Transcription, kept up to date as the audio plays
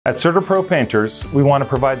At CertaPro Painters, we want to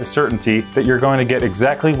provide the certainty that you're going to get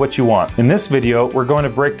exactly what you want. In this video, we're going to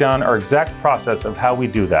break down our exact process of how we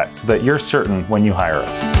do that so that you're certain when you hire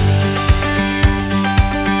us.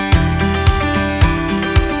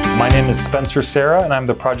 My name is Spencer Serra, and I'm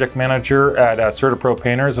the project manager at CertaPro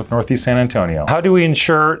Painters of Northeast San Antonio. How do we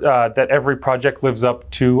ensure that every project lives up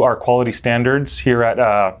to our quality standards here at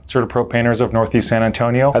CertaPro Painters of Northeast San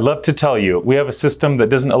Antonio? I'd love to tell you, we have a system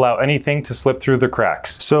that doesn't allow anything to slip through the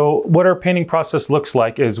cracks. So what our painting process looks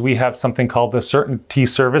like is we have something called the Certainty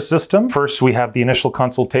Service System. First, we have the initial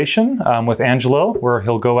consultation with Angelo, where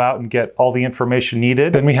he'll go out and get all the information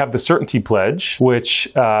needed. Then we have the Certainty Pledge,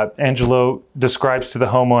 which Angelo describes to the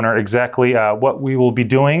homeowner exactly what we will be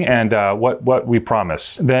doing and what we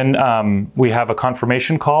promise. Then we have a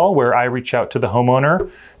confirmation call where I reach out to the homeowner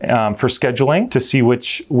for scheduling to see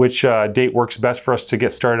which date works best for us to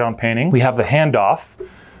get started on painting. We have the handoff,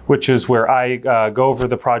 which is where I go over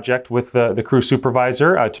the project with the crew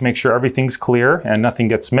supervisor to make sure everything's clear and nothing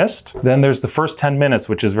gets missed. Then there's the first 10 minutes,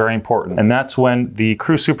 which is very important. And that's when the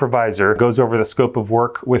crew supervisor goes over the scope of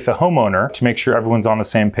work with the homeowner to make sure everyone's on the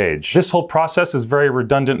same page. This whole process is very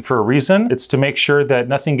redundant for a reason. It's to make sure that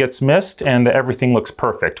nothing gets missed and that everything looks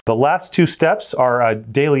perfect. The last two steps are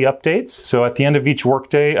daily updates. So at the end of each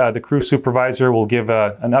workday, the crew supervisor will give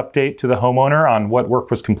an update to the homeowner on what work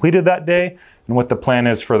was completed that day and what the plan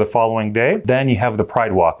is for the following day. Then you have the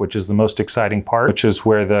Pride Walk, which is the most exciting part, which is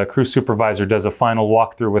where the crew supervisor does a final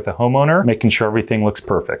walkthrough with the homeowner, making sure everything looks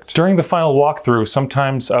perfect. During the final walkthrough,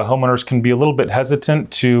 sometimes homeowners can be a little bit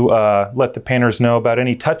hesitant to let the painters know about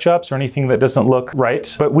any touch-ups or anything that doesn't look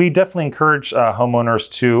right. But we definitely encourage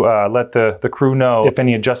homeowners to let the crew know if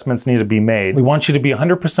any adjustments need to be made. We want you to be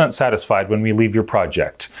 100% satisfied when we leave your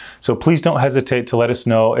project. So please don't hesitate to let us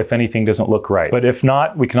know if anything doesn't look right. But if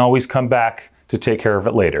not, we can always come back to take care of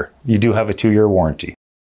it later. You do have a 2-year warranty.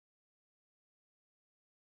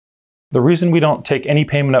 The reason we don't take any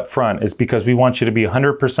payment up front is because we want you to be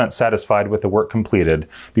 100% satisfied with the work completed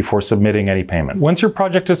before submitting any payment. Once your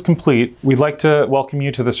project is complete, we'd like to welcome you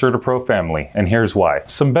to the CertaPro family, and here's why.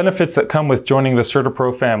 Some benefits that come with joining the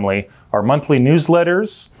CertaPro family are monthly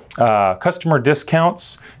newsletters, customer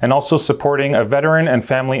discounts, and also supporting a veteran and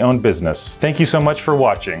family-owned business. Thank you so much for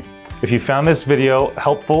watching. If you found this video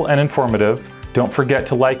helpful and informative, don't forget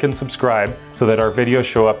to like and subscribe so that our videos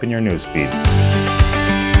show up in your newsfeed.